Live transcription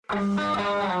This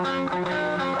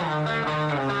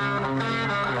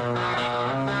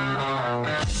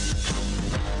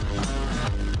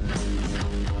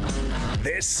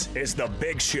is The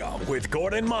Big Show with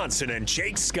Gordon Monson and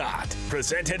Jake Scott,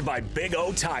 presented by Big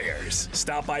O Tires.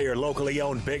 Stop by your locally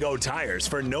owned Big O Tires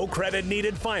for no credit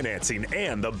needed financing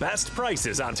and the best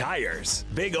prices on tires.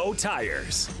 Big O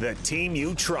Tires, the team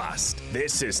you trust.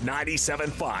 This is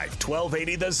 97.5,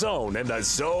 1280 The Zone and The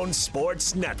Zone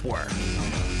Sports Network.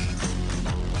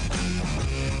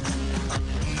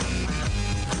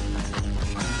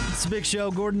 It's The Big Show,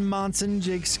 Gordon Monson,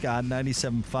 Jake Scott,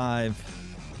 97.5.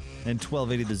 And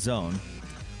 1280 The Zone.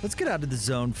 Let's get out to the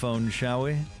Zone phone, shall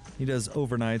we? He does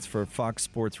overnights for Fox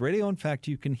Sports Radio. In fact,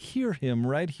 you can hear him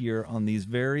right here on these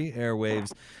very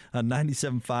airwaves on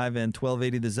 97.5 and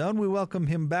 1280 The Zone. We welcome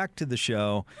him back to the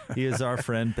show. He is our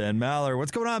friend Ben Maller.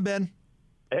 What's going on, Ben?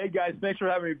 Hey guys, thanks for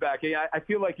having me back. Hey, I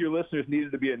feel like your listeners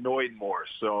needed to be annoyed more,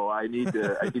 so I need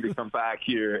to come back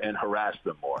here and harass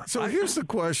them more. So here's the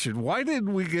question: why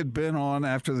didn't we get Ben on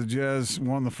after the Jazz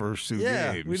won the first two games?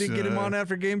 Yeah, we didn't get him on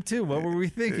after game two. What were we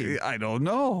thinking? I don't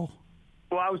know.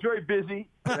 Well, I was very busy,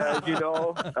 as you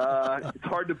know. It's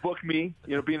hard to book me.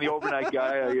 You know, being the overnight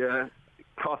guy, I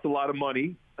cost a lot of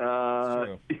money.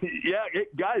 Yeah,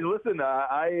 guys, listen,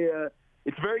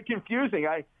 it's very confusing.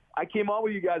 I came on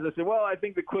with you guys. I said, well, I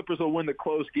think the Clippers will win the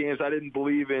close games. I didn't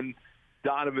believe in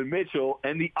Donovan Mitchell.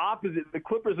 And the opposite, the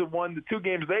Clippers have won the two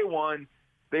games they won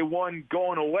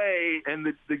going away, and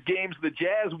the games the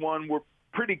Jazz won were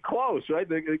pretty close, right?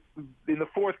 In the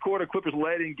fourth quarter, Clippers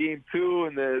led in game two,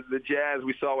 and the Jazz,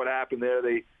 we saw what happened there.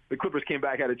 The Clippers came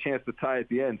back, had a chance to tie at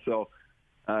the end. So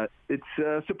it's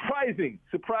surprising,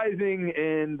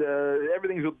 and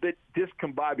everything's a bit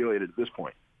discombobulated at this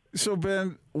point. So,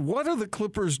 Ben, what are the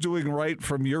Clippers doing right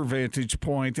from your vantage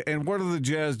point, and what are the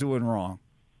Jazz doing wrong?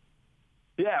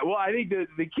 Yeah, well, I think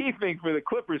the key thing for the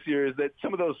Clippers here is that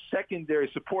some of those secondary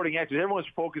supporting actors, everyone's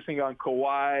focusing on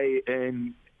Kawhi,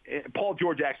 and Paul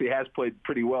George actually has played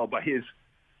pretty well by his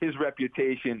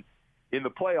reputation in the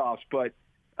playoffs. But,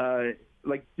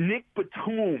 like Nick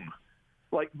Batum,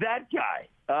 like that guy,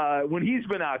 when he's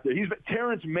been out there,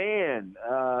 Terrence Mann.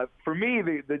 For me,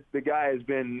 the guy has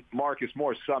been Marcus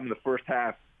Morris. Some in the first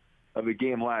half of the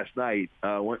game last night.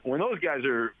 When those guys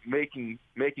are making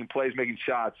plays, making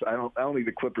shots, I don't think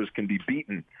the Clippers can be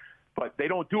beaten, but they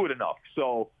don't do it enough.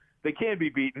 So they can be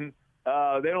beaten.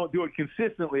 They don't do it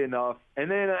consistently enough. And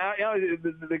then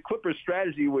the Clippers'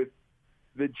 strategy with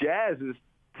the Jazz is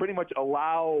pretty much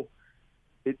allow.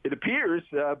 It appears,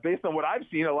 based on what I've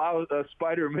seen, allow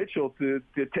Spider Mitchell to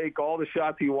take all the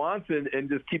shots he wants and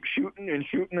just keep shooting, and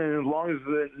as long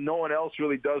as no one else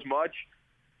really does much,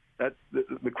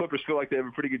 the Clippers feel like they have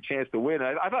a pretty good chance to win.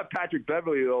 I thought Patrick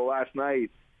Beverley, though, last night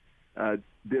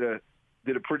did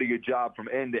a pretty good job from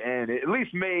end to end. It at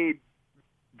least made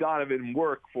Donovan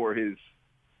work for his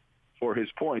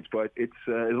points, but it's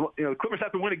the Clippers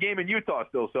have to win a game in Utah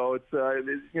still, so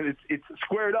it's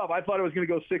squared up. I thought it was going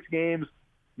to go 6 games.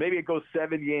 Maybe it goes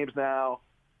 7 games now.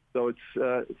 So it's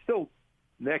still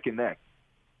neck and neck.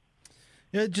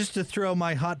 Yeah, just to throw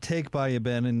my hot take by you,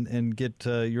 Ben, and get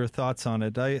your thoughts on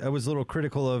it. I was a little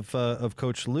critical of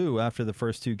Coach Lue after the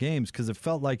first 2 games because it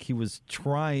felt like he was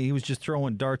just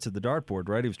throwing darts at the dartboard,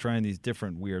 right? He was trying these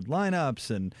different weird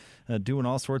lineups and doing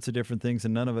all sorts of different things,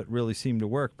 and none of it really seemed to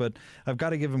work. But I've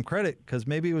got to give him credit because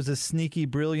maybe it was a sneaky,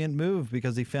 brilliant move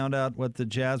because he found out what the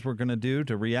Jazz were going to do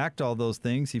to react to all those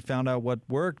things. He found out what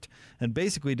worked and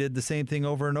basically did the same thing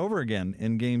over and over again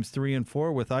in games 3 and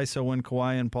 4 with ISO and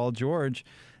Kawhi and Paul George.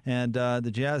 And the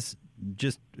Jazz,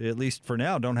 just at least for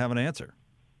now, don't have an answer.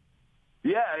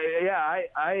 Yeah.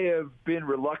 I have been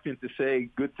reluctant to say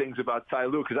good things about Ty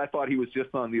Lue because I thought he was just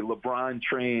on the LeBron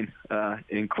train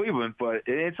in Cleveland. But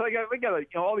it's like they got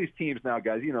all these teams now,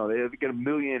 guys. You know, they get a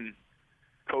million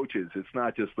coaches. It's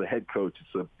not just the head coach;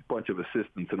 it's a bunch of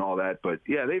assistants and all that. But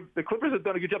yeah, the Clippers have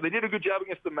done a good job. They did a good job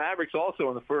against the Mavericks also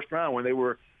in the first round when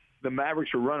the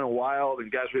Mavericks were running wild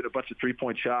and guys hit a bunch of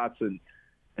 3-point shots and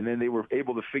then they were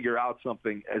able to figure out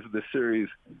something as the series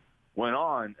went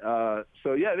on.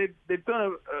 So, yeah, they've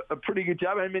done a pretty good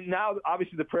job. I mean, now,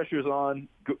 obviously, the pressure's on.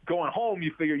 Going home,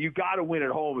 you figure you got to win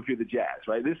at home if you're the Jazz,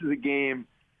 right? This is a game.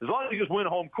 As long as you just win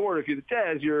home court, if you're the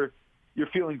Jazz, you're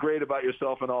feeling great about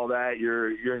yourself and all that.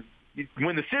 You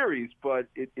win the series, but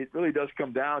it really does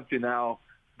come down to now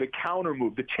the counter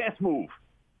move, the chess move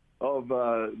of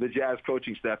the Jazz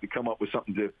coaching staff to come up with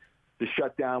something to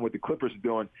shut down what the Clippers are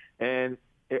doing. And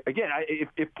again,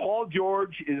 if Paul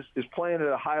George is playing at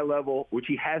a high level, which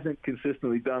he hasn't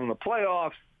consistently done in the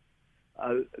playoffs,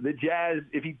 the Jazz,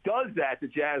 if he does that, the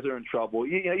Jazz are in trouble.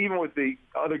 Even with the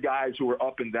other guys who are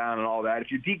up and down and all that,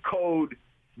 if you decode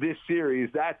this series,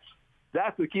 that's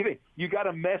the key thing. You got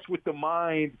to mess with the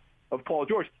mind of Paul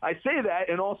George. I say that,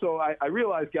 and also I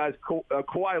realize, guys,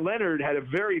 Kawhi Leonard had a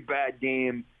very bad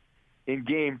game in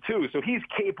Game 2, so he's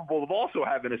capable of also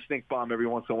having a stink bomb every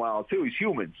once in a while too. He's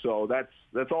human, so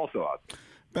that's also out.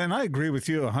 Ben, I agree with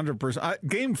you 100%.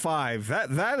 Game 5,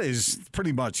 that is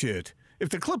pretty much it. If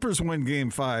the Clippers win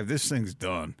Game 5, this thing's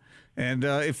done. And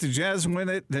if the Jazz win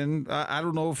it, then I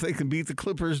don't know if they can beat the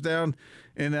Clippers down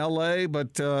in L.A.,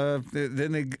 but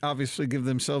then they obviously give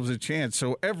themselves a chance.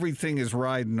 So everything is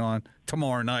riding on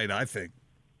tomorrow night, I think.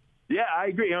 Yeah, I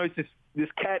agree. It's just this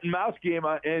cat and mouse game,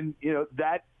 and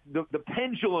that the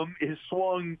pendulum is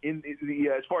swung in the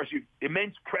as far as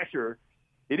immense pressure.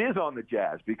 It is on the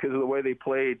Jazz because of the way they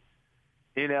played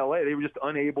in L.A. They were just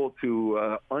unable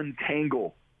to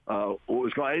untangle what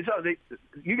was going on.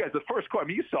 You guys, the first quarter,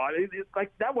 you saw it.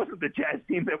 Like, that wasn't the Jazz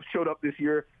team that showed up this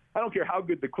year. I don't care how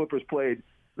good the Clippers played.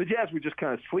 The Jazz were just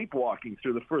kind of sleepwalking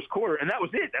through the first quarter, and that was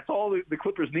it. That's all the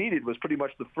Clippers needed was pretty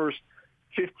much the first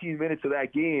 15 minutes of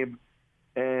that game,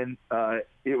 and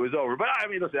it was over. But, I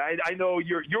mean, listen, I know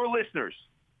your listeners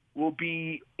will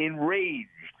be enraged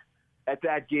at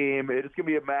that game. It's going to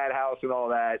be a madhouse and all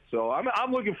that. So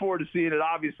I'm looking forward to seeing it.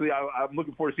 Obviously, I'm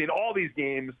looking forward to seeing all these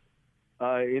games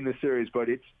in the series, but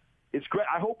it's great.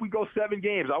 I hope we go 7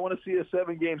 games. I want to see a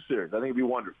 7-game series. I think it'd be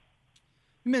wonderful.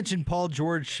 You mentioned Paul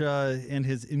George and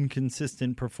his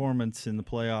inconsistent performance in the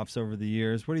playoffs over the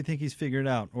years. What do you think he's figured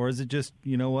out? Or is it just,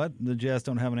 you know what, the Jazz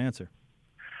don't have an answer?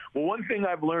 Well, one thing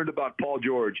I've learned about Paul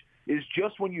George is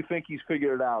just when you think he's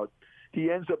figured it out, he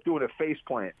ends up doing a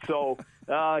faceplant. So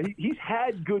he's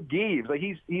had good games. Like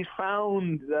he's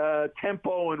found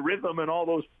tempo and rhythm and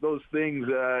all those things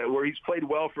where he's played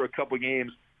well for a couple of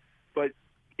games, but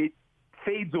it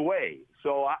fades away.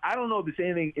 So I don't know if there's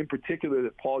anything in particular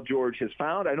that Paul George has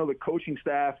found. I know the coaching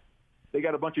staff, they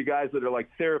got a bunch of guys that are like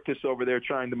therapists over there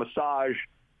trying to massage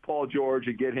Paul George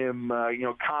and get him,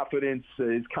 confidence,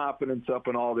 his confidence up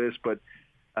and all this, but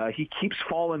he keeps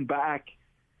falling back.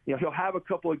 He'll have a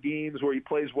couple of games where he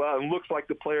plays well and looks like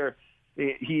the player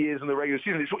he is in the regular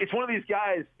season. It's one of these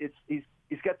guys.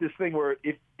 He's got this thing where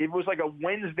if it was like a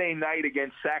Wednesday night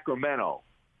against Sacramento,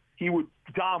 he would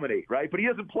dominate, right? But he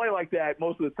doesn't play like that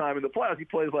most of the time in the playoffs. He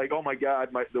plays like, oh my God,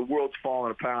 the world's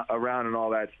falling around and all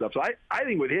that stuff. So I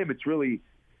think with him, it's really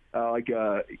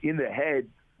in the head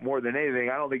more than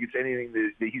anything. I don't think it's anything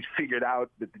that he's figured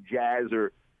out that the Jazz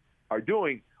are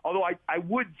doing. Although I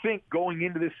would think going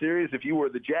into this series, if you were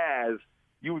the Jazz,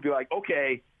 you would be like,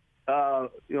 okay,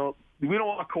 we don't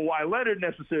want Kawhi Leonard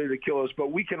necessarily to kill us,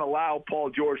 but we can allow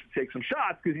Paul George to take some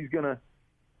shots because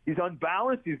he's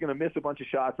unbalanced. He's going to miss a bunch of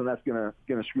shots, and that's going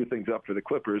to screw things up for the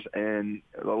Clippers. And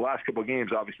the last couple of games,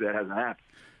 obviously, that hasn't happened.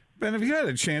 Ben, have you had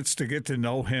a chance to get to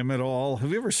know him at all? Have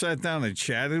you ever sat down and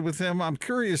chatted with him? I'm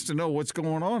curious to know what's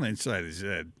going on inside his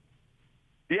head.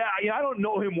 Yeah, I don't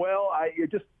know him well.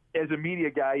 As a media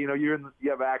guy, you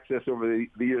have access over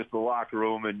the years to the locker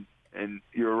room and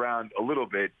you're around a little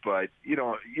bit, but you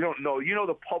don't know. You know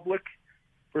the public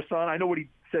persona. I know what he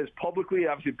says publicly.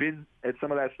 Obviously, been at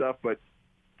some of that stuff, but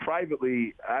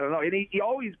privately, I don't know. And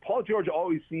Paul George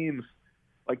always seems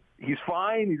like he's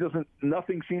fine.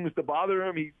 Nothing seems to bother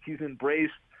him. He's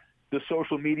embraced the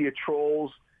social media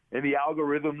trolls and the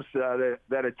algorithms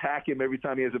that attack him every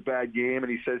time he has a bad game,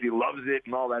 and he says he loves it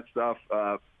and all that stuff.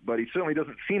 But he certainly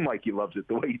doesn't seem like he loves it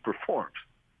the way he performs.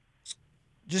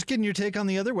 Just getting your take on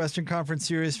the other Western Conference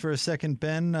series for a second,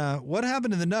 Ben. What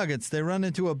happened to the Nuggets? They run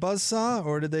into a buzzsaw,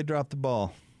 or did they drop the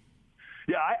ball?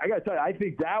 Yeah, I got to tell you, I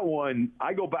think that one,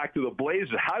 I go back to the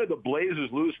Blazers. How did the Blazers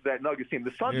lose to that Nuggets team?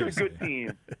 The Suns are a good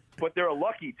team, but they're a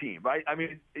lucky team, right? I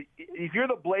mean, if you're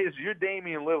the Blazers, you're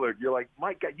Damian Lillard. You're like,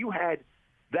 my God, you had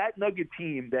that Nugget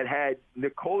team that had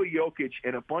Nikola Jokic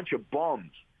and a bunch of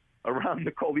bums around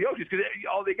Nikola Jokic because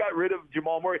they got rid of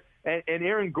Jamal Murray and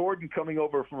Aaron Gordon coming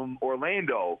over from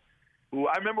Orlando, who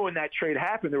I remember when that trade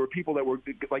happened, there were people that were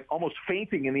like almost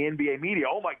fainting in the NBA media.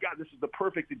 Oh, my God, this is the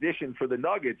perfect addition for the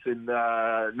Nuggets. And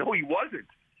no, he wasn't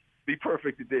the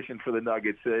perfect addition for the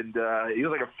Nuggets. And he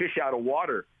was like a fish out of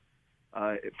water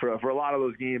for a lot of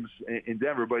those games in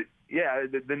Denver. But, yeah,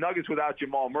 the Nuggets without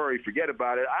Jamal Murray, forget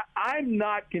about it. I'm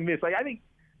not convinced. Like, I think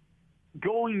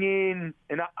going in,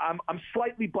 and I'm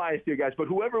slightly biased here, guys, but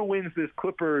whoever wins this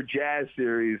Clipper-Jazz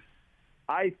series,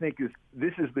 I think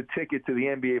this is the ticket to the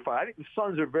NBA final. I think the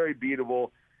Suns are very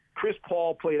beatable. Chris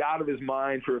Paul played out of his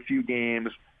mind for a few games.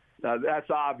 That's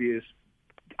obvious.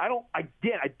 I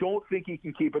don't think he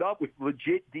can keep it up with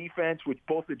legit defense, which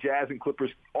both the Jazz and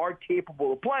Clippers are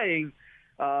capable of playing.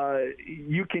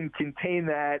 you can contain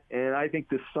that, and I think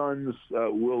the Suns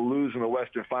will lose in the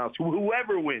Western Finals to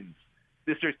whoever wins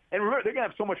this series. And remember, they're going to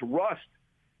have so much rust.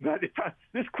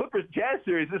 This Clippers-Jazz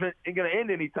series isn't going to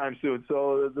end anytime soon,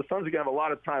 so the Suns are going to have a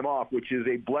lot of time off, which is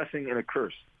a blessing and a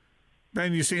curse.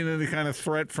 Ben, you seen any kind of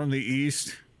threat from the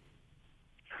East?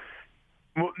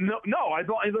 Well, no. I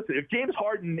don't. Listen, if James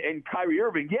Harden and Kyrie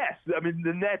Irving, yes. I mean,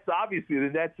 the Nets are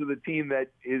the team that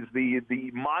is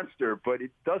the monster, but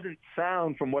it doesn't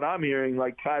sound, from what I'm hearing,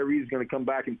 like Kyrie's going to come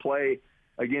back and play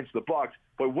against the Bucks.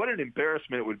 But what an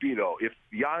embarrassment it would be, though, if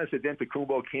Giannis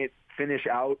Antetokounmpo can't finish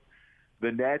out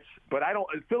the Nets. But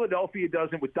Philadelphia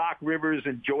doesn't, with Doc Rivers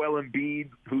and Joel Embiid,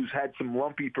 who's had some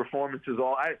lumpy performances.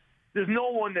 There's no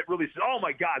one that really says, "Oh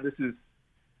my God, this is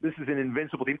an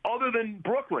invincible team," other than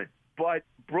Brooklyn. But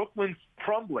Brooklyn's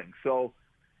crumbling, so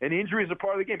and injuries are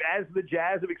part of the game, as the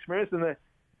Jazz have experienced, and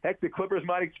the Clippers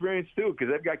might experience too,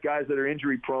 because they've got guys that are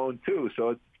injury prone too. So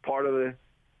it's part of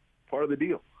the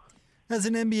deal. As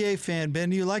an NBA fan, Ben,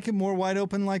 do you like it more wide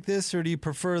open like this, or do you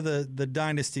prefer the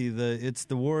dynasty? It's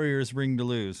the Warriors' ring to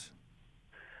lose.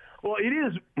 Well, it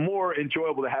is more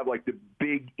enjoyable to have like the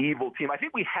big evil team. I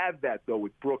think we have that though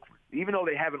with Brooklyn, even though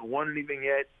they haven't won anything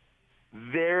yet.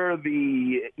 They're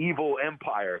the evil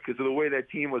empire because of the way that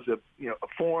team was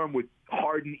formed, with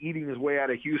Harden eating his way out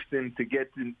of Houston to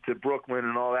get to Brooklyn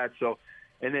and all that. So,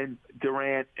 and then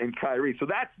Durant and Kyrie. So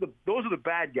those are the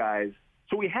bad guys.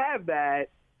 So we have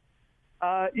that.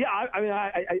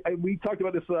 We talked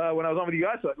about this when I was on with you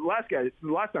guys last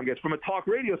time, guys. From a talk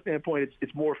radio standpoint,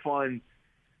 it's more fun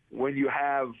when you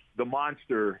have the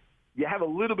monster. You have a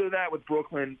little bit of that with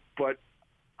Brooklyn, but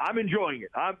I'm enjoying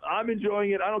it. I'm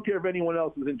enjoying it. I don't care if anyone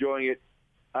else is enjoying it.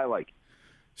 I like it.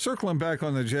 Circling back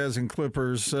on the Jazz and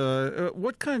Clippers,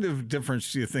 what kind of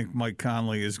difference do you think Mike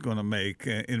Conley is going to make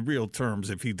in real terms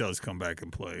if he does come back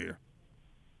and play here?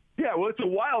 Yeah, well, it's a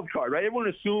wild card, right? Everyone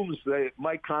assumes that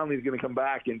Mike Conley is going to come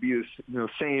back and be the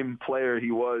same player he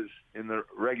was in the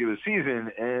regular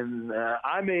season, and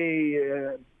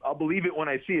I'll believe it when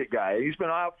I see it guy. He's been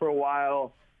out for a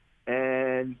while.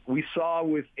 And we saw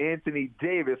with Anthony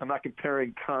Davis, I'm not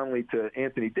comparing Conley to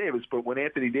Anthony Davis, but when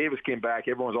Anthony Davis came back,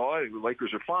 everyone was, oh, the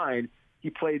Lakers are fine. He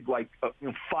played like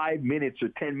 5 minutes or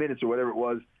 10 minutes or whatever it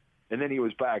was, and then he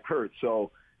was back hurt.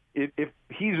 So if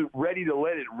he's ready to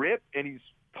let it rip and he's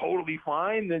totally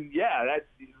fine, then, yeah,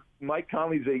 Mike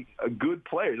Conley's a good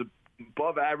player. He's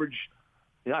above average,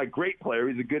 not a great player.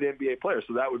 He's a good NBA player.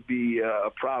 So that would be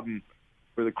a problem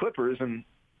for the Clippers and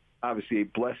obviously a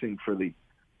blessing for the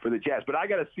Jazz, but I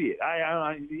got to see it.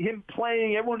 Him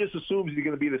playing, everyone just assumes he's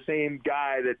going to be the same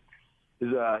guy that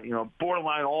is a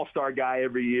borderline all-star guy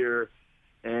every year,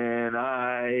 and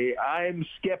I'm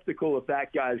skeptical if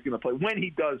that guy is going to play when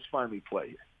he does finally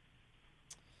play.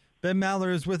 Ben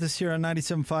Maller is with us here on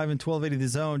 97.5 and 1280 The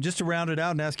Zone. Just to round it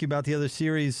out and ask you about the other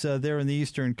series there in the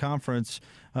Eastern Conference,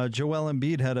 Joel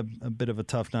Embiid had a bit of a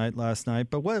tough night last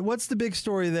night, but what's the big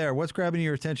story there? What's grabbing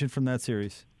your attention from that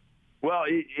series? Well,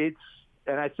 it's.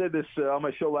 And I said this on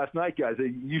my show last night, guys, that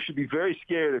you should be very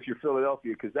scared if you're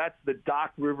Philadelphia because that's the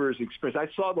Doc Rivers experience.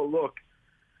 I saw the look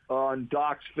on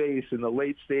Doc's face in the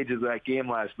late stages of that game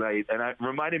last night, and it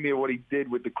reminded me of what he did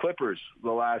with the Clippers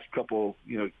the last couple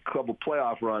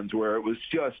playoff runs where it was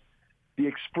just the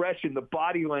expression, the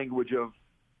body language of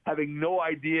having no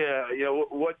idea,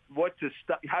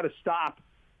 how to stop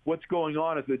what's going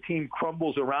on as the team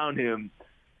crumbles around him.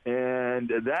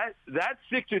 And that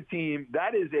Sixer team,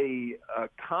 that is a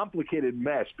complicated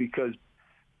mess because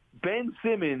Ben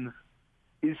Simmons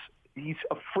he's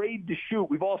afraid to shoot.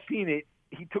 We've all seen it.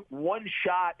 He took one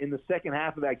shot in the second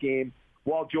half of that game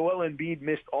while Joel Embiid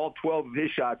missed all 12 of his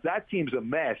shots. That team's a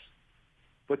mess.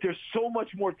 But they're so much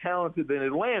more talented than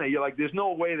Atlanta. You're like, there's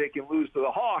no way they can lose to the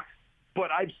Hawks.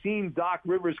 But I've seen Doc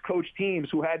Rivers coach teams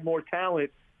who had more talent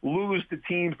lose to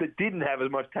teams that didn't have as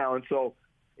much talent. So,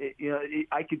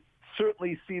 I could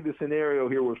certainly see the scenario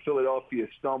here where Philadelphia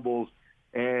stumbles.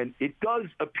 And it does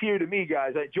appear to me,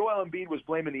 guys, that Joel Embiid was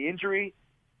blaming the injury.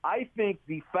 I think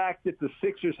the fact that the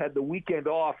Sixers had the weekend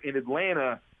off in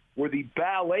Atlanta, where the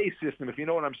ballet system, if you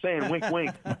know what I'm saying, wink,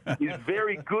 wink, is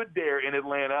very good there in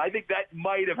Atlanta. I think that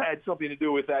might have had something to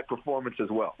do with that performance as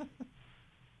well.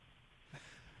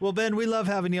 Well, Ben, we love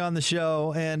having you on the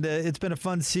show, and it's been a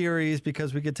fun series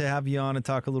because we get to have you on and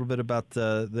talk a little bit about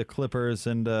the Clippers.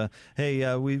 And,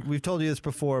 we've told you this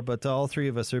before, but all three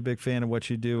of us are a big fan of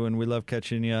what you do, and we love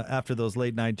catching you after those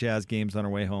late-night Jazz games on our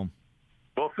way home.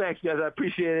 Well, thanks, guys. I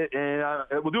appreciate it, and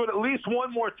we'll do it at least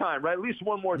one more time, right? At least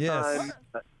one more time.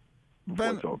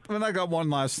 Ben, I got one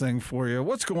last thing for you.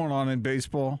 What's going on in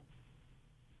baseball?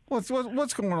 What's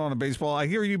going on in baseball? I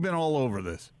hear you've been all over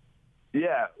this.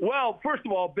 Yeah. Well, first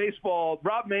of all, baseball,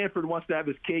 Rob Manfred wants to have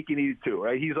his cake and eat it too,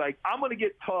 right? He's like, I'm going to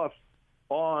get tough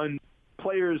on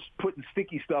players putting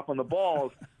sticky stuff on the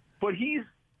balls, but he's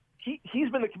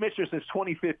been the commissioner since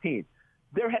 2015.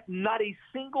 There had not a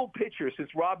single pitcher since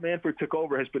Rob Manfred took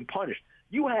over has been punished.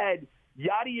 You had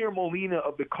Yadier Molina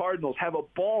of the Cardinals have a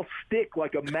ball stick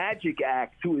like a magic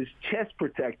act to his chest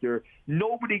protector.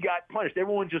 Nobody got punished.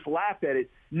 Everyone just laughed at it.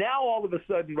 Now all of a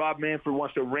sudden Rob Manfred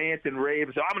wants to rant and rave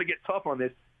and say, I'm going to get tough on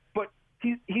this. But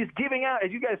he's giving out,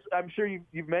 as you guys, I'm sure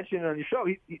you've mentioned on your show,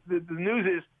 the news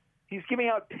is he's giving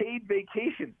out paid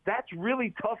vacations. That's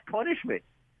really tough punishment.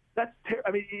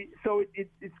 So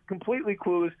it's completely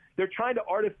clueless. They're trying to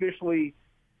artificially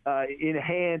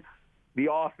enhance the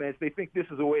offense. They think this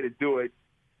is a way to do it,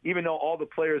 even though all the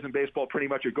players in baseball pretty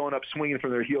much are going up swinging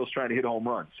from their heels trying to hit a home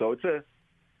run. So it's a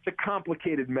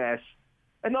complicated mess.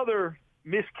 Another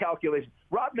miscalculation.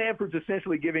 Rob Manfred's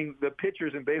essentially giving the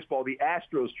pitchers in baseball the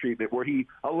Astros treatment, where he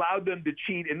allowed them to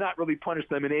cheat and not really punish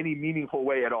them in any meaningful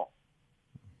way at all.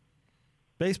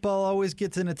 Baseball always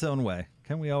gets in its own way.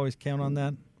 Can we always count on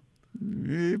that?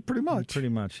 Pretty much. Pretty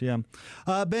much, yeah.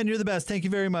 Ben, you're the best. Thank you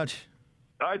very much.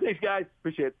 All right, thanks, guys.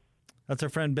 Appreciate it. That's our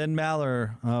friend Ben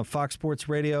Maller, Fox Sports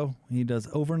Radio. He does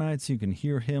overnights. You can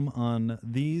hear him on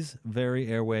these very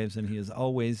airwaves, and he is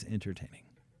always entertaining.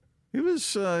 He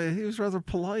was rather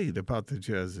polite about the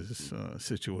Jazz's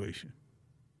situation.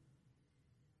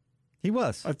 He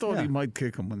was. I thought he might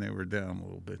kick them when they were down a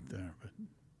little bit there, but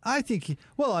I think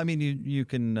you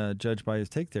can judge by his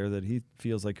take there that he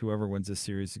feels like whoever wins this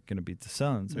series is going to beat the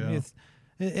Suns. Yeah. I mean,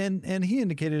 and he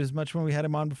indicated as much when we had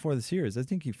him on before the series. I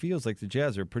think he feels like the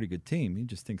Jazz are a pretty good team. He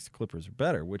just thinks the Clippers are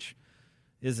better, which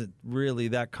isn't really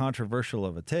that controversial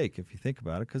of a take if you think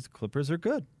about it, because the Clippers are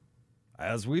good,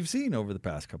 as we've seen over the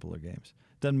past couple of games.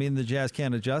 Doesn't mean the Jazz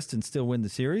can't adjust and still win the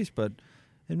series, but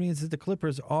it means that the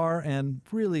Clippers are and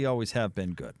really always have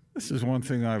been good. This is one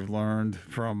thing I've learned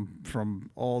from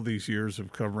all these years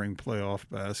of covering playoff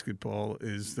basketball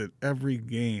is that every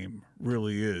game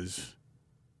really is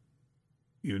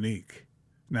unique.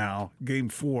 Now, Game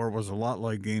 4 was a lot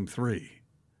like Game 3,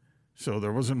 so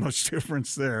there wasn't much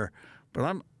difference there.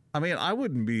 But I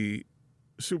wouldn't be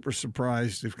super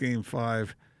surprised if Game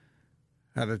 5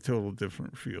 had a total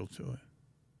different feel to it.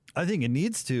 I think it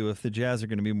needs to if the Jazz are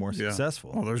going to be more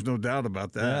successful. Oh, there's no doubt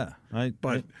about that. Yeah,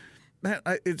 Man,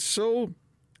 it's so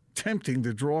tempting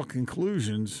to draw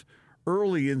conclusions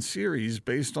early in series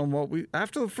based on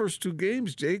after the first two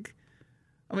games, Jake.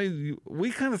 I mean, we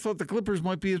kind of thought the Clippers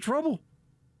might be in trouble.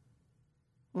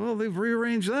 Well, they've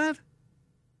rearranged that.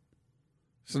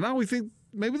 So now we think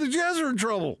maybe the Jazz are in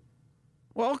trouble.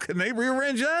 Well, can they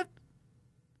rearrange that?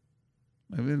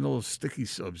 Maybe a little sticky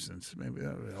substance. Maybe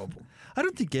that would help them. I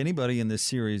don't think anybody in this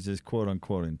series is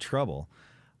quote-unquote in trouble.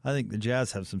 I think the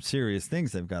Jazz have some serious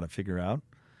things they've got to figure out.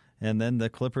 And then the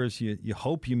Clippers, you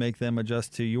hope you make them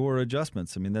adjust to your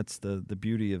adjustments. I mean, that's the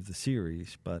beauty of the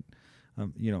series. But,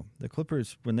 the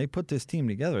Clippers, when they put this team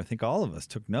together, I think all of us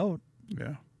took note.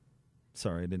 Yeah.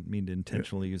 Sorry, I didn't mean to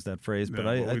intentionally use that phrase, but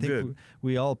No, I think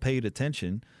we all paid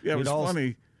attention. Yeah, it was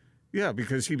funny. Yeah,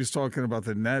 because he was talking about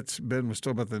the Nets. Ben was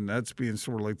talking about the Nets being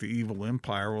sort of like the evil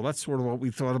empire. Well, that's sort of what we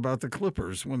thought about the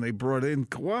Clippers when they brought in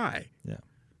Kawhi. Yeah,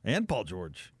 and Paul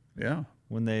George. Yeah,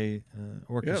 when they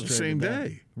orchestrated the same that.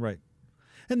 day. Right.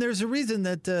 And there's a reason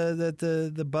that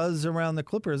the buzz around the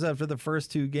Clippers after the first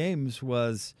two games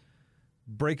was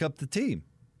break up the team.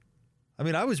 I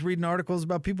mean, I was reading articles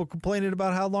about people complaining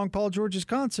about how long Paul George's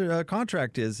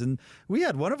contract is, and we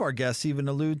had one of our guests even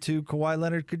allude to Kawhi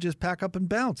Leonard could just pack up and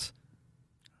bounce.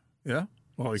 Yeah.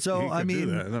 Well, he could do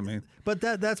that. But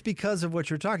that's because of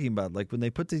what you're talking about. Like when they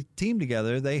put the team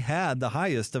together, they had the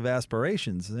highest of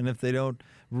aspirations, and if they don't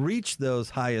reach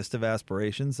those highest of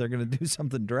aspirations, they're going to do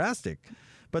something drastic.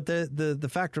 But the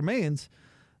fact remains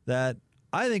that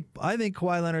I think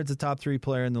Kawhi Leonard's a top 3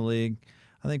 player in the league.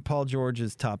 I think Paul George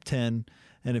is top 10,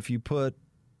 and if you put,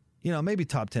 maybe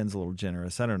top 10's a little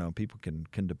generous. I don't know. People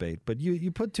can debate. But you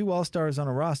put 2 All-Stars on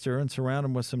a roster and surround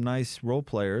them with some nice role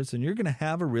players, and you're going to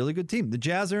have a really good team. The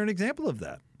Jazz are an example of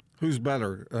that. Who's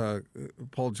better,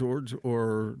 Paul George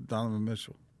or Donovan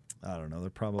Mitchell? I don't know.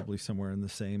 They're probably somewhere in the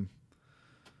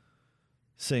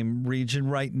same region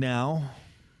right now.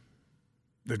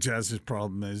 The Jazz's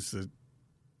problem is that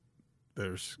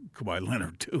there's Kawhi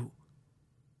Leonard, too.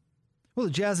 Well,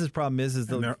 the Jazz's problem is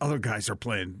their other guys are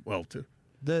playing well, too.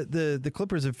 The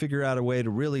Clippers have figured out a way to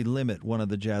really limit one of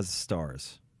the Jazz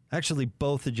stars. Actually,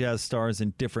 both the Jazz stars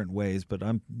in different ways, but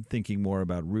I'm thinking more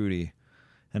about Rudy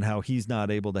and how he's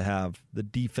not able to have the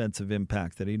defensive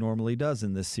impact that he normally does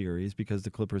in this series because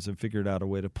the Clippers have figured out a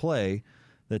way to play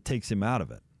that takes him out of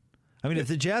it. I mean, if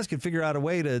the Jazz could figure out a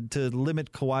way to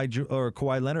limit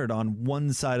Kawhi Leonard on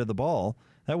one side of the ball,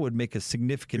 that would make a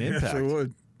significant impact. Yes, it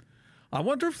would. I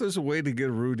wonder if there's a way to get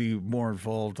Rudy more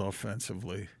involved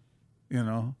offensively,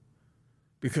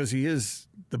 because he is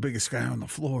the biggest guy on the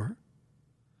floor.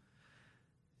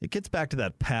 It gets back to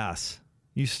that pass.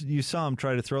 You saw him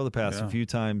try to throw the pass a few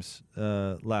times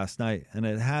last night, and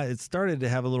it started to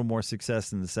have a little more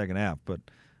success in the second half. But,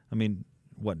 I mean,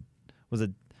 what was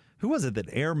it? Who was it that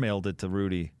airmailed it to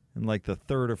Rudy in like the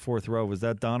third or fourth row? Was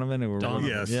that Donovan?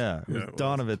 Yes. Yeah, it was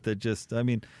Donovan that just, I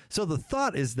mean, so the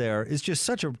thought is there. It's just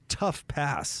such a tough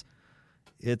pass.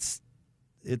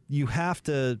 You have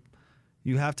to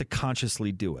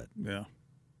consciously do it. Yeah.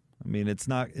 I mean, it's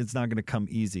not going to come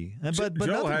easy. But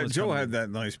Joe had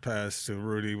that nice pass to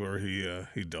Rudy where he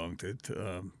dunked it.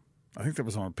 I think that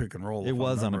was on a pick and roll. It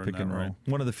was on a pick and roll. Right.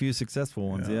 One of the few successful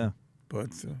ones, yeah.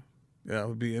 But it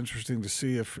would be interesting to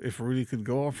see if Rudy could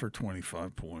go off for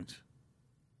 25 points.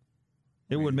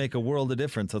 It would make a world of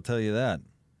difference, I'll tell you that.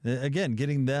 Again,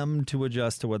 getting them to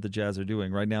adjust to what the Jazz are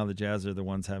doing. Right now, the Jazz are the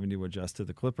ones having to adjust to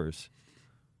the Clippers.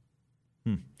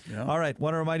 Yeah. All right.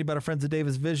 Want to remind you about our friends at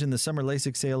Davis Vision. The summer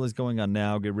LASIK sale is going on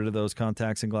now. Get rid of those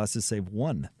contacts and glasses. Save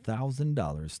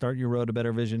 $1,000. Start your road to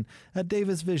better vision at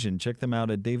Davis Vision. Check them out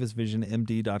at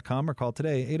davisvisionmd.com or call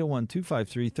today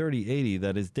 801-253-3080.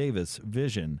 That is Davis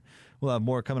Vision. We'll have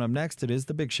more coming up next. It is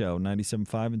The Big Show, 97.5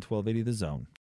 and 1280 The Zone.